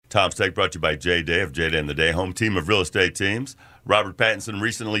Tom's Take brought to you by J-Day of J-Day and the Day, home team of real estate teams. Robert Pattinson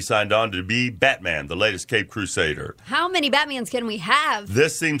recently signed on to be Batman, the latest Cape Crusader. How many Batmans can we have?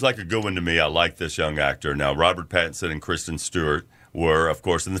 This seems like a good one to me. I like this young actor. Now, Robert Pattinson and Kristen Stewart were, of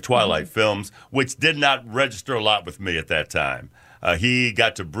course, in the Twilight films, which did not register a lot with me at that time. He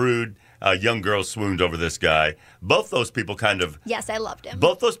got to brood. Young girls swooned over this guy. Both those people kind of... Yes, I loved him.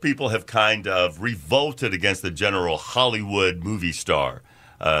 Both those people have kind of revolted against the general Hollywood movie star.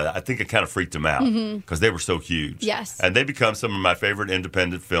 I think it kind of freaked them out because they were so huge. Yes. And they become some of my favorite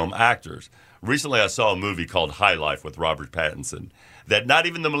independent film actors. Recently, I saw a movie called High Life with Robert Pattinson that not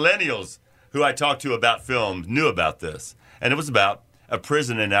even the millennials who I talked to about film knew about this. And it was about a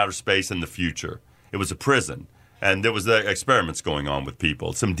prison in outer space in the future. It was a prison. And there was experiments going on with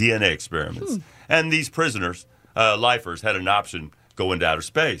people, some DNA experiments. And these prisoners, lifers, had an option go into outer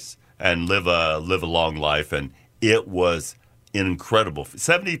space and live a long life. And it was incredible.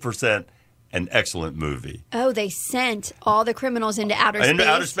 70% an excellent movie. Oh, they sent all the criminals into outer space. Into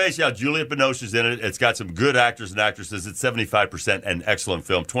outer space, yeah. Juliette Binoche's in it. It's got some good actors and actresses. It's 75% an excellent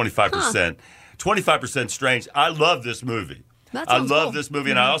film, 25% strange. I love this movie. I love this movie,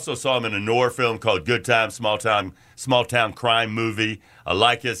 and I also saw him in a noir film called Good Time, Small Town Crime Movie. I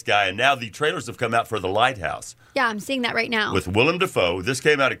like this guy, and now the trailers have come out for The Lighthouse. Yeah, I'm seeing that right now. With Willem Dafoe. This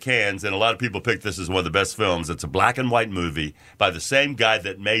came out of Cannes, and a lot of people picked this as one of the best films. It's a black and white movie by the same guy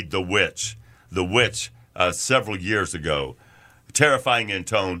that made The Witch. The Witch several years ago. Terrifying in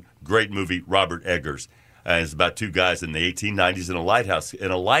tone, great movie, Robert Eggers. And it's about two guys in the 1890s in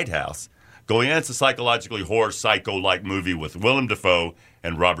a lighthouse. Going in, it's a psychologically horror, psycho-like movie with Willem Dafoe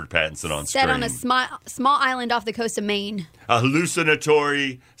and Robert Pattinson on screen. Set on a small island off the coast of Maine. A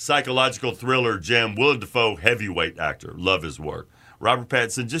hallucinatory, psychological thriller gem. Willem Dafoe, heavyweight actor. Love his work. Robert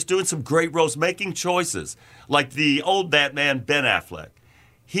Pattinson just doing some great roles, making choices. Like the old Batman, Ben Affleck.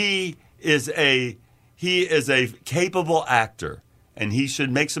 He is a capable actor. And he should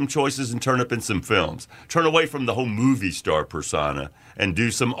make some choices and turn up in some films. Turn away from the whole movie star persona and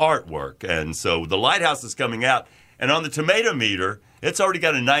do some artwork. And so The Lighthouse is coming out. And on the tomato meter, it's already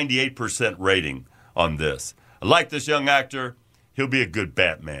got a 98% rating on this. I like this young actor. He'll be a good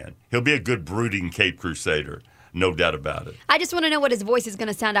Batman. He'll be a good brooding Cape Crusader. No doubt about it. I just want to know what his voice is going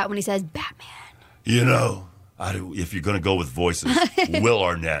to sound out when he says Batman. You know, if you're going to go with voices, Will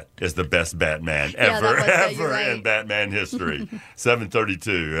Arnett is the best Batman ever in Batman history.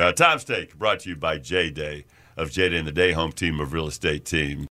 7:32. Tom's Take brought to you by J-Day of J-Day and the Day, home team of real estate team.